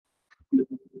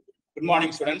Good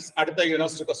morning, students. Adutha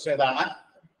university question edana.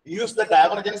 Use the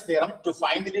divergence theorem to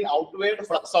find the outward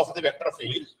flux of the vector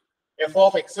field f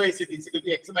of xy is equal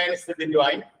to x minus z into I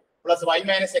plus y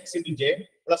minus x into j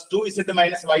plus 2z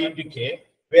minus y into k,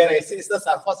 where s is the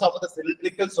surface of the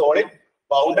cylindrical solid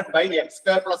bounded by x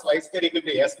square plus y square equal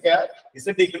to a square, z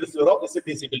equal to 0, z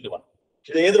is equal to 1.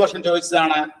 ഇത് ഏത് വർഷം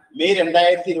ചോദിച്ചതാണ്? May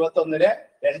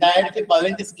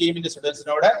 2021-2015 സ്കീമിന്റെ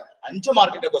സ്റ്റുഡൻസിനോട് 5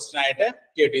 മാർക്കിന്റെ question ആയിട്ട്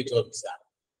കേട്ടി ചോദിച്ചതാണ്.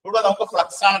 ഇവിടെ നമുക്ക്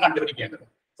ഫ്ലക്സ് ആണ് കണ്ടുപിടിക്കേണ്ടത്.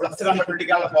 ഫ്ലക്സ്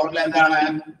കണ്ടുപിടിക്കാനുള്ള ഫോർമുല എന്താണ്?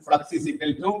 Flux is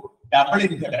equal to double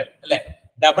integral, അല്ലെ?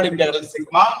 Double integral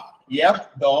sigma F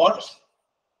dot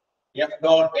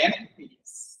N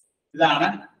ds. ഇതാണ്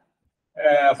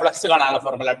ഫ്ലക്സ് കാണാനുള്ള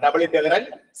formula. Double integral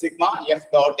sigma F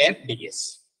dot N ds.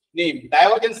 ഇനി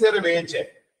ഡൈവർജൻസ് തിയറം ഉപയോഗിച്ച്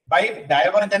by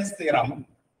divergence theorem,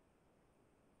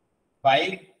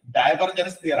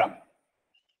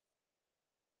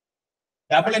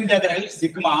 double integral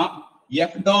sigma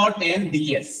f dot n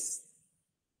ds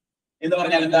എന്ന്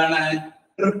പറഞ്ഞാൽ എന്താണ്?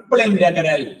 Triple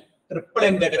integral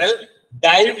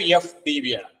div f dv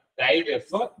ആണ്. div f.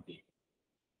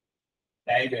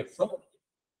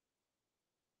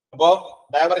 അപ്പോ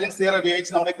divergence theorem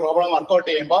ഉപയോഗിച്ച് നമ്മൾ ഈ പ്രോബ്ലം വർക്ക്ഔട്ട്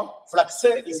ചെയ്യുമ്പോൾ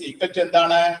ഫ്ലക്സ് ഈസ് ഈക്വൽ ടു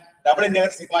എന്താണ്? Double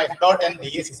integral sigma F dot N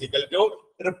ds is equal to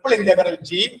triple integral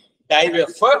g div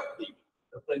f dv.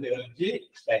 Triple integral g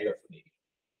div f dv.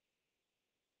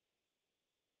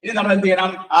 ഇനി നമ്മൾ എന്ത്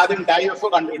ചെയ്യണം? ആദ്യം div f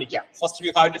കണ്ടുപിടിക്കാം. First we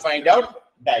have to find out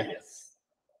div f.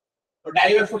 അപ്പോൾ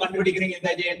div f കണ്ടുപിടിക്കണമെങ്കിൽ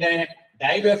എന്താ ചെയ്യേണ്ടത്?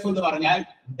 div f എന്ന് പറഞ്ഞാൽ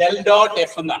del dot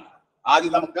f എന്നാണ്.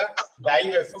 ആദ്യം നമുക്ക്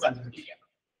div f കണ്ടുപിടിക്കാം.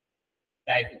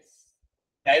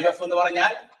 div f എന്ന്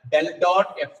പറഞ്ഞാൽ del dot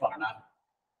f ആണ്.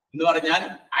 എന്ന് പറഞ്ഞാൽ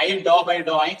I dou by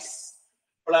dou x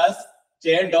plus j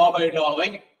dou by dou y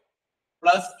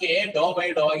plus k dou by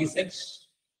dou z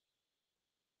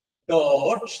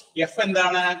dot f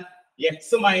എന്താണ്? x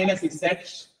minus z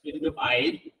into I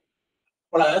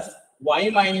plus y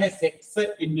minus x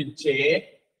into j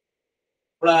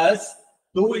plus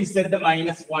 2z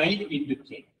minus y into k.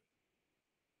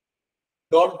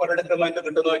 Dot പരടക്കം എന്ത്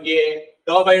കിട്ടും നോക്കിയേ?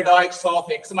 dou by dou x of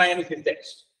x minus z.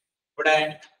 ഇവിടെ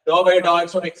dou by dou x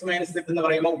of x minus z എന്ന്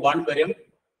പറയുമ്പോൾ 1 വരും.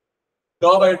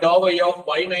 dou by dou y of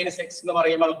y minus x എന്ന്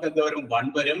പറയുമ്പോൾ നമുക്ക് എന്ത് വരും? 1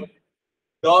 വരും.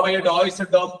 dou by dou z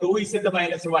of 2z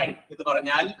minus y എന്ന്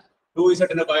പറഞ്ഞാൽ 2z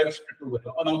ന്റെ കോഎഫിഷ്യന്റ് 2 വരും.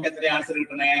 അപ്പോൾ നമുക്ക് എത്ര ആൻസർ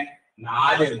കിട്ടണേ?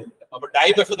 4 കിട്ടും. അപ്പോൾ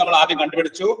div f നമ്മൾ ആദ്യം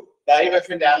കണ്ടുപിടിച്ചു. div f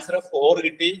ന്റെ ആൻസർ 4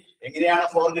 കിട്ടി. എങ്ങനെയാണ്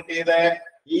 4 കിട്ടിയത്?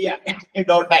 ഈ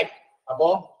ഡോട്ട് i. അപ്പോ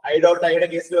i ഡോട്ട് i യുടെ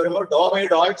കേസിൽ വരുമ്പോൾ dou by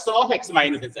dou x of x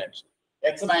minus z.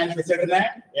 x minus z നെ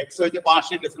x വെച്ച്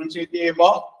പാർഷ്യൽ ഡിഫറൻഷിയേറ്റ്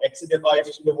ചെയ്യുമ്പോൾ x ന്റെ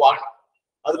കോഎഫിഷ്യന്റ് 1.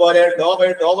 അതുപോലെ dou by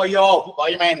dou y of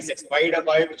y minus x, y യുടെ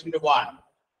coefficient 1.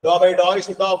 dou by dou z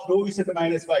of 2z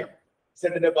minus y, z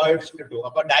ന്റെ coefficient 2.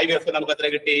 അപ്പോൾ div f നമുക്ക് എത്ര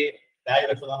കിട്ടി? div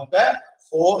f നമുക്ക്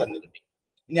 4 എന്ന് കിട്ടി.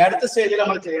 ഇനി അടുത്ത സ്റ്റേജിൽ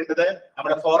നമ്മൾ ചെയ്യേണ്ടത്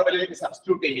നമ്മുടെ ഫോർമുലയിലേക്ക്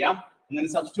സബ്സ്റ്റിറ്റ്യൂട്ട് ചെയ്യാം. അങ്ങനെ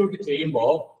സബ്സ്റ്റിറ്റ്യൂട്ട്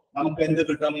ചെയ്യുമ്പോൾ നമുക്ക് എന്ത്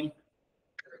കിട്ടും?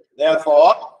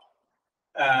 therefore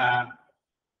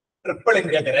triple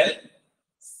integral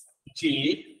g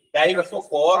div f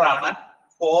 4 ആണ്.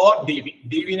 4 dv.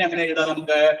 dv നെ അങ്ങനെ എഴുതാം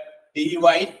നമുക്ക് dy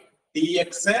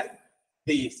dx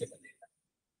dz.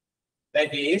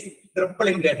 that is triple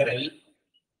integral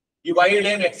ഈ y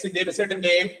യുടെയും x ന്റെയും z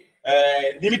ന്റെയും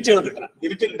ലിമിറ്റുകൾ കിട്ടണം.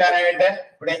 ലിമിറ്റ് കിട്ടാനായിട്ട്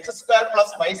ഇവിടെ x square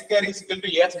plus y square is equal to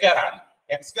a square ആണ്.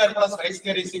 x square plus y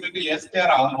square is equal to a square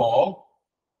ആകുമ്പോൾ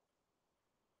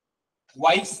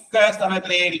y square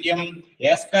സമയത്തിലായിരിക്കും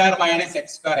a square minus x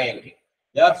square ആയിരിക്കും.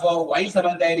 therefore y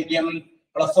സമയത്തായിരിക്കും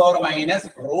plus or minus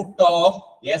root of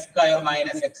a square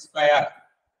minus x square.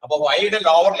 അപ്പോൾ y യുടെ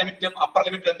lower ലിമിറ്റും upper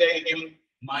ലിമിറ്റും എന്തായിരിക്കും?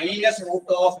 Minus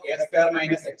root of a square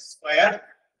minus x square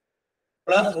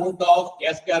plus root of a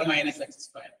square minus x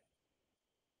square.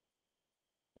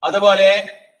 അതുപോലെ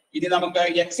ഇനി നമുക്ക്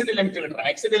x ന്റെ ലിമിറ്റ് കിട്ടണം.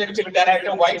 x ന്റെ ലിമിറ്റ് കിട്ടാനായിട്ട്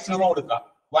y 0 കൊടുക്കാം.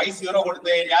 y 0 കൊടുത്തു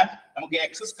കഴിഞ്ഞാൽ നമുക്ക്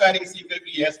x square is equal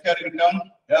to a square കിട്ടും.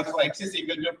 therefore x is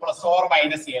equal two plus or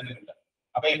minus a എന്ന് കിട്ടും.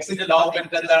 അപ്പൊ x ന്റെ ലോവർ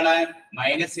ലിമിറ്റ് എന്താണ്?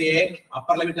 മൈനസ് a,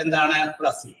 അപ്പർ ലിമിറ്റ് എന്താണ്?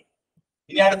 Plus a.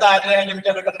 ഇനി അടുത്ത ആരുടെ ലിമിറ്റ്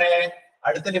കിട്ടണ്ടേ?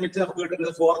 അടുത്ത ലിമിറ്റ് നമുക്ക്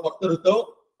കിട്ടുന്നത് 4 പുറത്തെടുത്തു.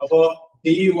 അപ്പോ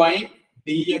dy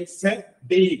dx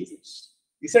dz.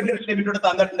 z limit ഇവിടെ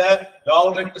തന്നിട്ടുണ്ട്.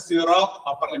 Lower limit 0,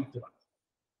 upper limit 1.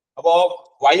 അപ്പോ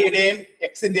y യുടെയും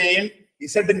x ന്റെയും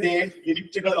z ന്റെയും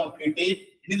ലിമിറ്റുകൾ നമുക്ക് കിട്ടി.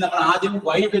 ഇനി നമ്മൾ ആദ്യം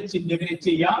y വെച്ച് ഇന്റഗ്രേറ്റ്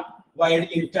ചെയ്യാം. y യുടെ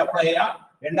ലിമിറ്റ് അപ്ലൈ ചെയ്യാം.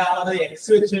 രണ്ടാമത് x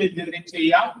വെച്ച് ഇന്റഗ്രേറ്റ്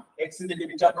ചെയ്യാം. x ന്റെ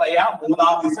ലിമിറ്റ് അപ്ലൈ ചെയ്യാം.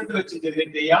 മൂന്നാമത് z വെച്ച്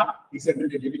ഇന്റഗ്രേറ്റ് ചെയ്യാം. z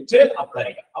ന്റെ ലിമിറ്റ് അപ്ലൈ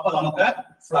ചെയ്യാം. അപ്പൊ നമുക്ക്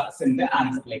ഫ്ലക്സിന്റെ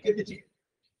ആൻസറിലേക്ക് എത്തിച്ചേരും.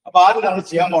 അപ്പൊ ആദ്യം നമ്മൾ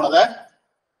ചെയ്യാൻ പോണത്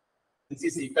this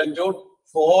is equal to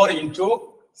 4 into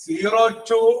 0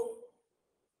 to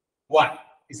 1.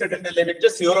 z ന്റെ ലിമിറ്റ്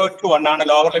 0 to 1 ആണ്.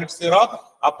 ലോവർ ലിമിറ്റ് 0,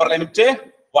 അപ്പർ ലിമിറ്റ്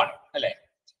 1 അല്ലേ?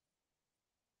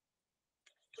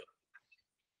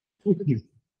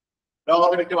 ലോവർ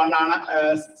ലിമിറ്റ് 1 ആണ്,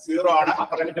 0 ആണ്,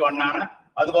 അപ്പർ ലിമിറ്റ് 1 ആണ്.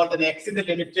 അതുപോലെ തന്നെ എക്സിന്റെ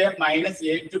ലിമിറ്റ്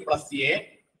 -a to +a.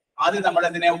 ആദ്യം നമ്മൾ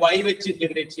ഇതിനെ y വെച്ച്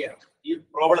ഇന്റഗ്രേറ്റ് ചെയ്യണം. ഈ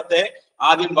പ്രോബ്ലത്തെ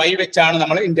ആദ്യം y വെച്ചാണ്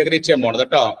നമ്മൾ ഇന്റഗ്രേറ്റ് ചെയ്യാൻ പോകുന്നത്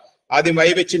കേട്ടോ. ആദ്യം y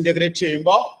വെച്ച് ഇന്റഗ്രേറ്റ്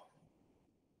ചെയ്യുമ്പോൾ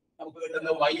നമുക്ക്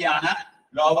കിട്ടുന്നത് y ആണ്.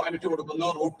 ലോവർ ലിമിറ്റ് കൊടുക്കുന്നു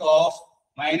 √(-)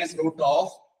 a² -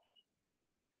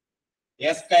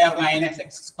 x²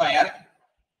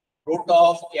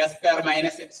 √(-) x²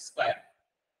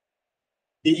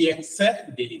 dx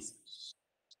dz.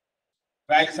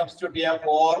 Value substitute here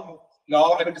for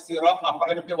lower limit 0, upper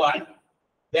limit 1,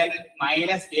 then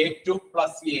 -a2 +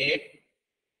 a.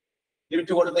 limit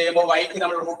കൊടുത്തു കഴിയുമ്പോൾ y ക്ക്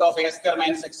നമ്മൾ √(-)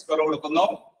 x² കൊടുക്കുന്നു.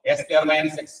 a²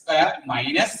 - x²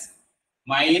 minus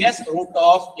 √(-)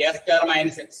 x²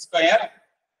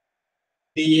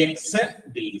 dx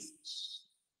dz.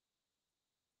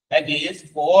 That is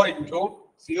 4 into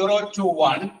 0 to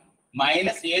 1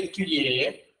 minus a to a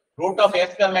 √(-)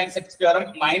 x²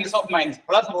 minus of minus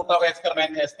plus √(-) x²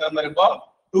 വരുമ്പോൾ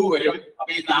 2 വരും.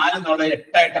 അപ്പൊ ഈ 4 എന്നുള്ള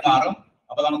 8 ആയിട്ട് മാറും.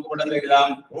 അപ്പൊ നമുക്ക് ഇവിടെ എഴുതാം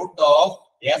 √(-)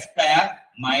 x²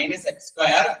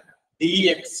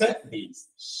 dx dz.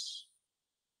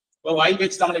 അപ്പൊ y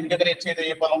വെച്ച് നമ്മൾ ഇന്റഗ്രേറ്റ് ചെയ്ത്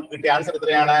കഴിയുമ്പോൾ നമുക്ക് കിട്ടിയ ആൻസർ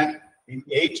എത്രയാണ്?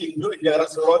 8 into integral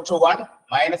 0 to 1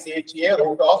 minus a to a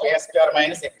 √(-) x²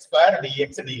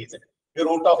 dx dz. ഈ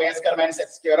 √(-) x²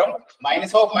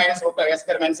 minus of minus √(-)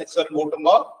 x²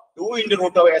 കൂട്ടുമ്പോൾ 2 into √(-)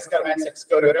 x²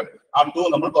 വരും. ആ 2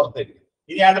 നമ്മൾ പുറത്തേക്ക്.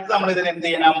 ഇനി അടുത്ത് നമ്മൾ ഇതിനെ എന്ത്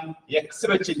ചെയ്യണം? x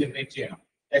വെച്ച് ഇന്റഗ്രേറ്റ് ചെയ്യണം.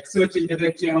 x വെച്ച്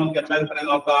ഇന്റഗ്രേറ്റ് ചെയ്യണം. നമുക്ക് എന്താ കിട്ടുന്നത്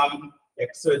നോക്കാം.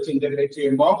 x വെച്ച് ഇന്റഗ്രേറ്റ്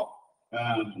ചെയ്യുമ്പോൾ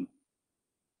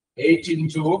 8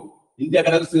 into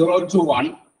integral 0 to 1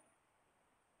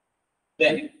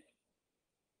 then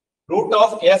 √(-)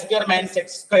 x²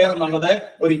 എന്നുള്ളത്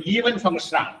ഒരു ഈവൻ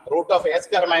ഫംഗ്ഷൻ ആണ്. √(-)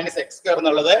 x²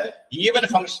 എന്നുള്ളത് ഈവൻ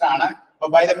ഫംഗ്ഷൻ ആണ്.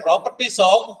 By the properties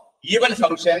of even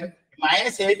function -a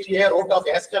to a √(-)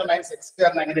 x²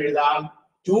 എങ്ങനെ എഴുതാം?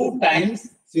 2 times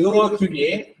 0 to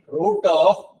a √(-)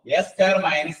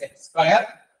 x²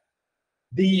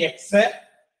 dx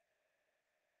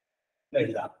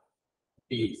എഴുതാം.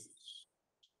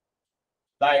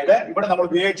 അതായത് ഇവിടെ നമ്മൾ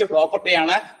ഉപയോഗിച്ച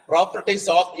പ്രോപ്പർട്ടിയാണ് properties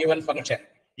of even function.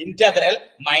 Integral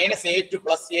 -a to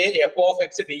 +a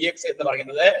f(x) dx എന്ന്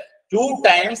പറയുന്നത് 2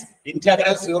 times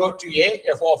integral 0 to a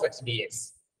f(x) dx.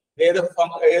 ഏത്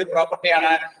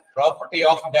പ്രോപ്പർട്ടിയാണ്? Property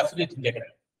of definite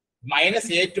integral.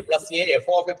 -a to +a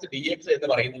f(x) dx എന്ന്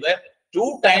പറയുന്നത് 2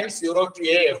 times 0 to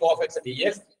a f(x)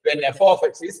 dx when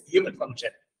f(x) is even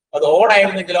function. അത് odd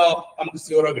ആയിരുന്നെങ്കിലോ നമുക്ക്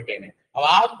 0 കിട്ടിയേനെ. അപ്പൊ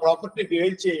ആ പ്രോപ്പർട്ടി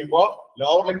ഉപയോഗിച്ച് ചെയ്യുമ്പോൾ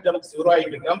ലോവർ ലിമിറ്റ് നമുക്ക് 0 ആയി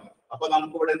കിട്ടും. അപ്പൊ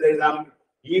നമുക്ക് ഇവിടെ എന്ത് എഴുതാം?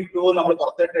 ഈ 2 നമ്മൾ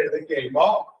പുറത്തേക്ക് എഴുതി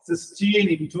കഴിയുമ്പോൾ 16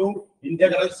 into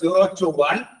integral 0 to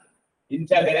 1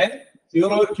 integral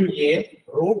 0 to a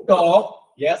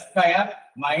 √(-) x²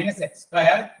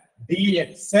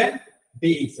 dx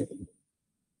dz.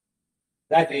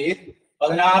 That is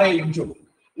 16 into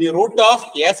the √(-)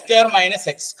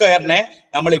 x² നെ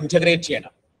നമ്മൾ ഇന്റഗ്രേറ്റ്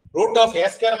ചെയ്യണം. √(-)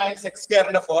 x²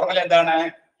 ന്റെ ഫോർമുല എന്താണ്?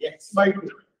 x/2.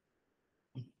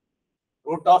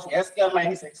 √(-) x²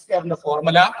 ന്റെ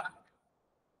formula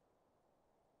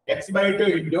x/2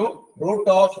 into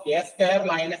 √(-)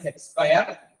 x²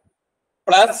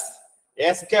 plus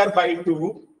a²/2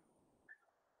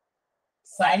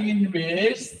 sin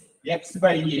inverse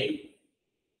x/a.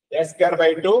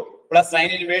 a²/2 plus sin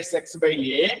inverse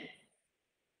x/a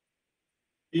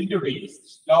into dx.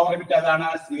 Lower limit അതാണ്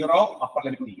 0, upper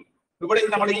limit. ഇവിടെ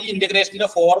നമ്മൾ ഈ ഇന്റഗ്രേഷന്റെ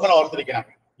ഫോർമുല ഓർത്തിരിക്കണം.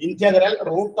 Integral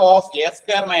 √(-) x².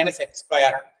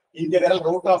 ഇന്റഗ്രൽ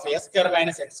 √(-)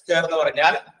 x² എന്ന്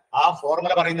പറഞ്ഞാൽ ആ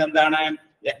ഫോർമുല പറയുന്നത് എന്താണ്?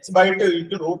 x/2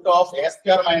 into √(-) x²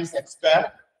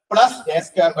 plus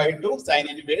a²/2 sin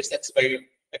inverse x/a.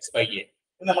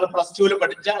 ഇത് നമ്മൾ +2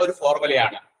 പഠിച്ച ഒരു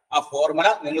ഫോർമുലയാണ്. ആ ഫോർമുല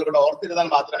നിങ്ങൾ ഇവിടെ ഓർത്തിരുന്നാൽ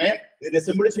മാത്രമേ ഇതിന്റെ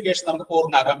സിംപ്ലിഫിക്കേഷൻ നമുക്ക്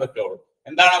പൂർണ്ണമാക്കാൻ പറ്റുള്ളൂ.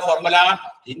 എന്താണ് ആ formula?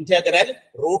 Integral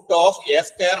 √(-)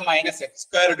 x²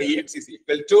 dx is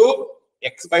equal to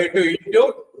x/2 into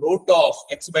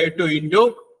 √(x/2 into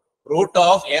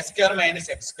 √(a²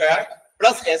 - x²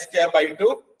 plus a²/2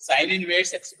 sin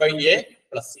inverse x/a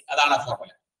plus c. അതാണ് ആ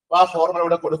ഫോർമുല. അപ്പൊ ആ ഫോർമുല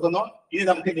ഇവിടെ കൊടുക്കുന്നു. ഇനി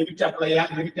നമുക്ക് ലിമിറ്റ് അപ്ലൈ ചെയ്യാം.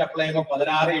 ലിമിറ്റ് അപ്ലൈ ചെയ്യുമ്പോൾ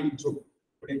 16 into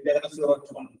ഇവിടെ ഇന്റഗ്രൽ 0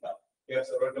 to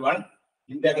 1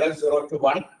 ഇന്റഗ്രൽ 0 to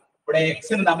 1 ഇവിടെ x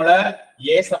ന് നമ്മൾ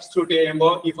a സബ്സ്റ്റിറ്റ്യൂട്ട്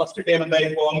ചെയ്യുമ്പോൾ ഈ ഫസ്റ്റ് ടൈം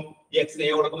എന്തായിരിക്കും? x a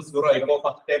കൊടുക്കുമ്പോൾ 0 ആയിരിക്കും.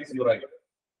 ഫസ്റ്റ് ടൈം 0 ആയിരിക്കും.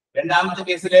 രണ്ടാമത്തെ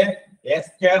കേസിൽ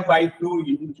a²/2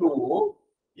 into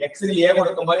x ന് a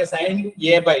കൊടുക്കുമ്പോൾ sin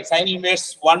inverse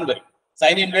 1 വരും.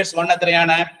 sin inverse 1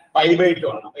 എത്രയാണ്? π/2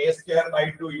 ആണ്.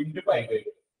 a²/2 into π/2.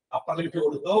 അപ്പർ ലിമിറ്റ്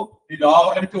കൊടുത്തു. ഈ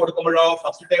ലോവർ ലിമിറ്റ് കൊടുക്കുമ്പോഴോ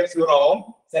ഫസ്റ്റ് ടൈം 0 ആവും.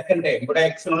 സെക്കൻഡ് ടൈം ഇവിടെ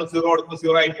x നോട് 0 കൊടുക്കുമ്പോൾ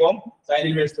 0 ആയിപ്പോൾ sin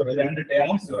inverse 0. രണ്ട്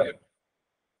ടൈമും 0 ആയിരിക്കും.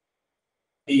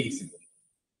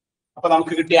 അപ്പൊ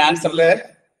നമുക്ക് കിട്ടിയ ആൻസറിൽ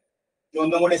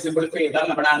ഒന്നും കൂടി സിംപ്ലിഫൈ ചെയ്താൽ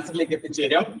നമ്മുടെ ആൻസറിലേക്ക്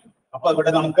എത്തിച്ചേരും. അപ്പൊ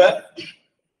ഇവിടെ നമുക്ക്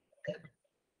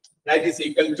that is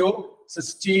equal to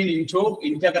 16 into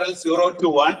integral 0 to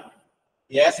 1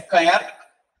 a square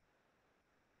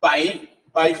pi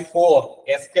by 4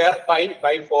 a square pi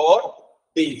by 4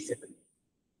 dx.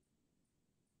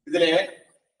 ഇതിലെ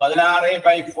 16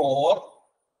 by 4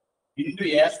 into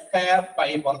a square pi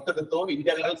പുറത്തെടുത്തു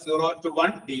integral 0 to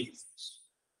 1 dx.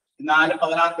 4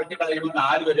 16 വെട്ടി കളയുമ്പോൾ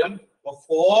 4 വരും.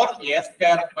 4 a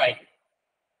square pi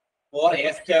 4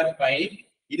 a square pi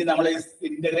ഇത് നമ്മൾ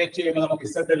ഇന്റഗ്രേറ്റ് ചെയ്യുമ്പോൾ നമുക്ക്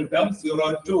z കിട്ടും 0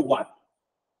 to 1.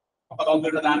 അപ്പൊ നമുക്ക്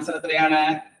കിട്ടുന്ന ആൻസർ എത്രയാണ്?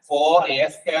 4 a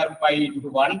square pi into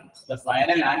 1. The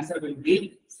final answer will be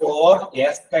 4 a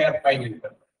square pi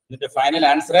കിട്ടും. ഇതിന്റെ final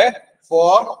answer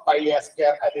 4 pi a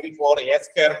square അല്ലെങ്കിൽ 4 a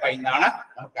square pi എന്നാണ്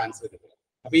നമുക്ക് ആൻസർ കിട്ടുന്നത്.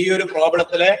 അപ്പൊ ഈ ഒരു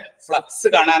പ്രോബ്ലത്തിലെ ഫ്ലക്സ്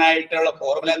കാണാനായിട്ടുള്ള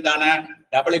ഫോർമുല എന്താണ്?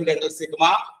 Double integral sigma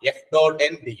F dot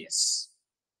N D S.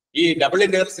 ഈ double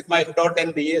integral sigma F dot N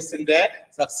D എസിന്റെ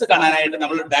ഫ്ലക്സ് കാണാനായിട്ട്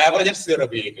നമ്മൾ ഡൈവർജൻസ് തിയറം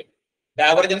ഉപയോഗിക്കും.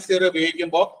 ഡൈവർജൻസ് തിയറം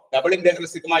ഉപയോഗിക്കുമ്പോൾ double integral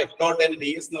sigma F dot N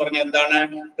D S എന്ന് പറഞ്ഞാൽ എന്താണ്?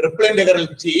 Triple integral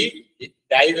G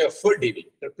dive F D V.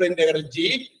 Triple integral G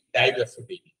dive F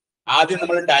D V. ആദ്യം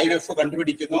നമ്മൾ ഡൈവ് എഫ്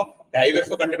കണ്ടുപിടിക്കുന്നു. ഡൈവ്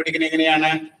എഫ് കണ്ടുപിടിക്കുന്നത്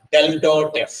എങ്ങനെയാണ്? Del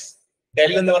dot F.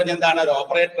 ഡെൽ എന്ന് പറഞ്ഞാൽ എന്താണ്? ഒരു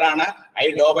ഓപ്പറേറ്റർ ആണ്. I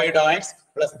Dr by Dr X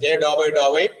plus J Dr by Dr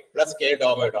Y plus K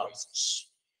Dr by Dr X.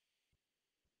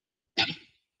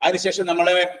 അതിനുശേഷം നമ്മൾ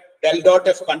ഡെൽ ഡോട്ട്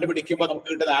എഫ് കണ്ടുപിടിക്കുമ്പോൾ നമുക്ക്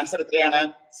കിട്ടുന്ന ആൻസർ എത്രയാണ്?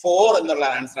 4 എന്നുള്ള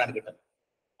ആൻസർ ആണ് കിട്ടുന്നത്.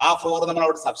 ആ 4 നമ്മൾ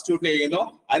അവിടെ സബ്സ്റ്റിറ്റ്യൂട്ട് ചെയ്യുന്നു.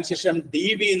 അതിനുശേഷം ഡി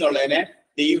ബി എന്നുള്ളതിനെ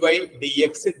D Y D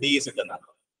X D is കിട്ടുന്നതാണ്.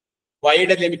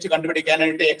 വൈയുടെ ലിമിറ്റ്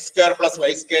കണ്ടുപിടിക്കാനായിട്ട് X square plus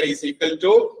Y square is equal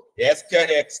to A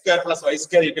square X square plus Y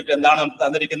square equal to എന്താണ് നമുക്ക്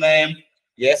തന്നിരിക്കുന്നത്?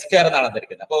 എ സ്ക്വയർ എന്നാണ്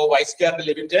തന്നിരിക്കുന്നത്. അപ്പോൾ വൈ സ്ക്വയറിന്റെ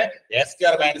limit A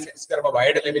square minus X square. അപ്പോൾ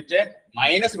വൈയുടെ limit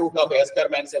minus root of A square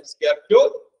minus X square two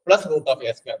plus root of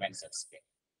A square minus X square.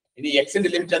 ഇനി എക്സിന്റെ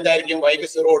ലിമിറ്റ് എന്തായിരിക്കും? വൈക്ക്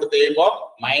 0 കൊടുത്ത് കഴിയുമ്പോൾ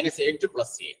minus A two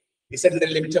plus A. ഇസഡിന്റെ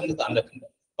limit നമുക്ക് തന്നിട്ടുണ്ട്.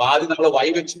 അപ്പൊ ആദ്യം നമ്മൾ വൈ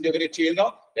വെച്ച് ഇന്റഗ്രേറ്റ് ചെയ്യുന്നു,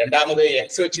 രണ്ടാമത്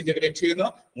എക്സ് വെച്ച് ഇന്റഗ്രേറ്റ് ചെയ്യുന്നു,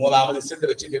 മൂന്നാമത് ഇസഡ്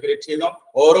വെച്ച് ഇന്റഗ്രേറ്റ് ചെയ്യുന്നു.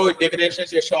 ഓരോ ഇന്റഗ്രേഷന്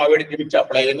ശേഷം അവയുടെ ലിമിറ്റ്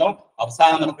അപ്ലൈ ചെയ്യുന്നു.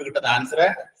 അവസാനം നമുക്ക് കിട്ടുന്ന ആൻസർ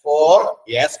 4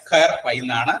 a square pi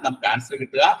എന്നാണ് നമുക്ക് ആൻസർ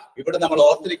കിട്ടുക. ഇവിടെ നമ്മൾ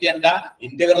ഓർത്തിരിക്കേണ്ട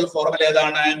ഇന്റഗ്രൽ ഫോർമുല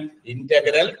ഏതാണ്?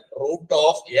 Integral root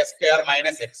of A square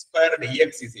minus X square D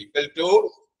X is equal to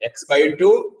x by 2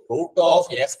 root of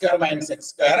a square minus x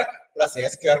square plus a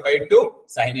square by 2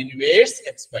 sin inverse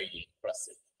x by a plus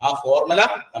a. ആ formula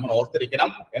നമ്മൾ ഓർത്തിരിക്കണം.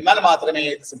 എന്നാൽ മാത്രമേ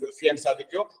ഇത് simplify ചെയ്യാൻ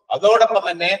സാധിക്കൂ. അതോടൊപ്പം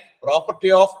തന്നെ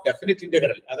പ്രോപ്പർട്ടി ഓഫ് ഡെഫിനിറ്റ്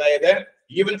ഇന്റഗ്രൽ, അതായത്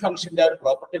ഈവൻ ഫംഗ്ഷന്റെ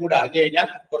പ്രോപ്പർട്ടി കൂടി അറിഞ്ഞു കഴിഞ്ഞാൽ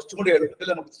കുറച്ചും കൂടി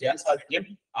എളുപ്പത്തിൽ നമുക്ക് ചെയ്യാൻ സാധിക്കും.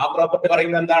 ആ പ്രോപ്പർട്ടി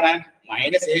പറയുന്നത് എന്താണ്?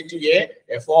 Minus A to A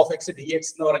F of X D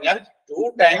X എന്ന് പറഞ്ഞാൽ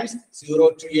 2 times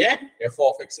 0 to a f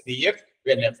of x dx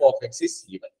when f of x is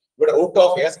even. ഇവിടെ root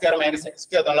of A square minus X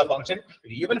square എന്നുള്ള ഫംഗ്ഷൻ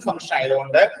ഈവൻ ഫംഗ്ഷൻ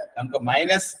ആയതുകൊണ്ട് നമുക്ക്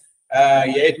minus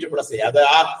A two plus A, അത്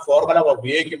ആ formula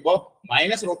ഉപയോഗിക്കുമ്പോൾ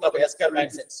minus root of A square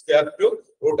minus X square two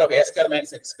root of A square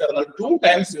minus X square എന്നുള്ള 2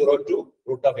 times 0 to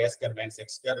root of A square minus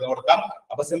X square എന്ന് കൊടുക്കാം.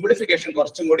 അപ്പൊ simplification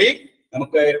കുറച്ചും കൂടി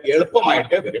നമുക്ക്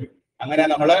എളുപ്പമായിട്ട് വരും. അങ്ങനെ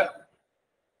നമ്മൾ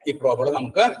ഈ പ്രോബ്ലം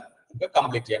നമുക്ക്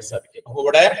കംപ്ലീറ്റ് ചെയ്യാൻ സാധിക്കും. അപ്പൊ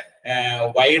ഇവിടെ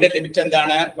വൈയുടെ ലിമിറ്റ്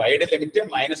എന്താണ്? വൈയുടെ limit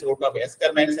minus root of A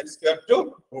square minus X square two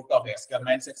root of A square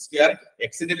minus X square.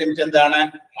 എക്സിന്റെ ലിമിറ്റ് എന്താണ്?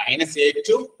 Minus A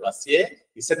two plus A.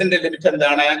 ഇസഡിന്റെ limit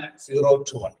എന്താണ്? 0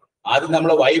 to 1. ആദ്യം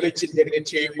നമ്മൾ വൈ വെച്ച് ഇന്റഗ്രേറ്റ്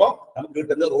ചെയ്യുമ്പോൾ നമുക്ക്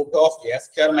കിട്ടുന്നത് root of A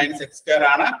square minus X square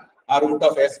ആണ്. ആ root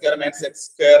of A square minus X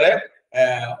square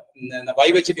Y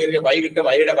വെച്ചിട്ട് വൈ കിട്ടും.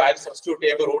 വൈയുടെ വാല്യൂ സബ്സ്റ്റിറ്റ്യൂട്ട്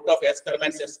ചെയ്യുമ്പോൾ root of A square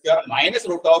minus X square minus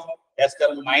root of A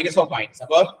square minus of minus.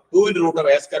 അപ്പോൾ 2 into root of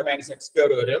A square minus X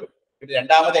square വരും. പിന്നെ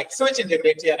രണ്ടാമത് X വെച്ച്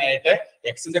integrate ചെയ്യാനായിട്ട്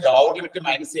എക്സിന്റെ ലോവർ ലിമിറ്റ്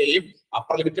മൈനസ് എയും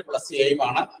അപ്പർ ലിമിറ്റ് പ്ലസ് എയും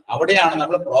ആണ്. അവിടെയാണ്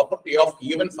നമ്മൾ property of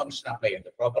even function apply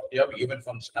ചെയ്യുന്നത്. Property of even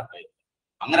function apply ചെയ്യുന്നത്.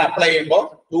 അങ്ങനെ അപ്ലൈ ചെയ്യുമ്പോൾ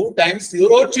 2 times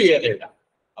 0 to a എഴുതാം.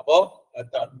 അപ്പോ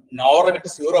ലോവർ ലിമിറ്റ്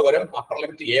 0 വരും, അപ്പർ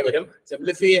ലിമിറ്റ് എ വരും.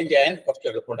 സിംപ്ലിഫൈ ചെയ്യാൻ കുറച്ച്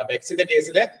എളുപ്പമുണ്ട്. അപ്പൊ എക്സിന്റെ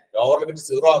കേസിൽ ലോവർ ലിമിറ്റ്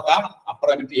 0 ആക്കാം, അപ്പർ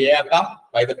ലിമിറ്റ് എ ആക്കാം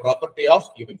by the property of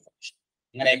even function.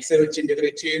 അങ്ങനെ എക്സ് വെച്ച്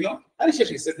ഇന്റഗ്രേറ്റ് ചെയ്യുന്നു,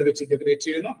 അതിനുശേഷം ഇസഡ് വെച്ച് ഇന്റഗ്രേറ്റ്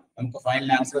ചെയ്യുന്നു. നമുക്ക് ഫൈനൽ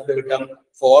ആൻസർ കിട്ടും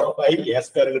 4 pi a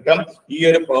square കിട്ടും. ഈ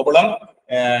ഒരു പ്രോബ്ലം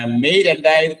മെയ്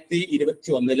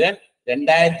 2021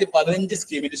 2015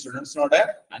 സ്കീമിന്റെ സ്റ്റുഡൻസിനോട്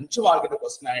 5 മാർക്കിന്റെ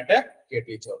ക്വസ്റ്റൻ ആയിട്ട്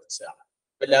കേട്ടി ചോദിച്ചതാണ്.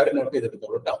 എല്ലാവരും നോട്ട്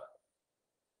ചെയ്തെടുത്തോളൂ കേട്ടോ.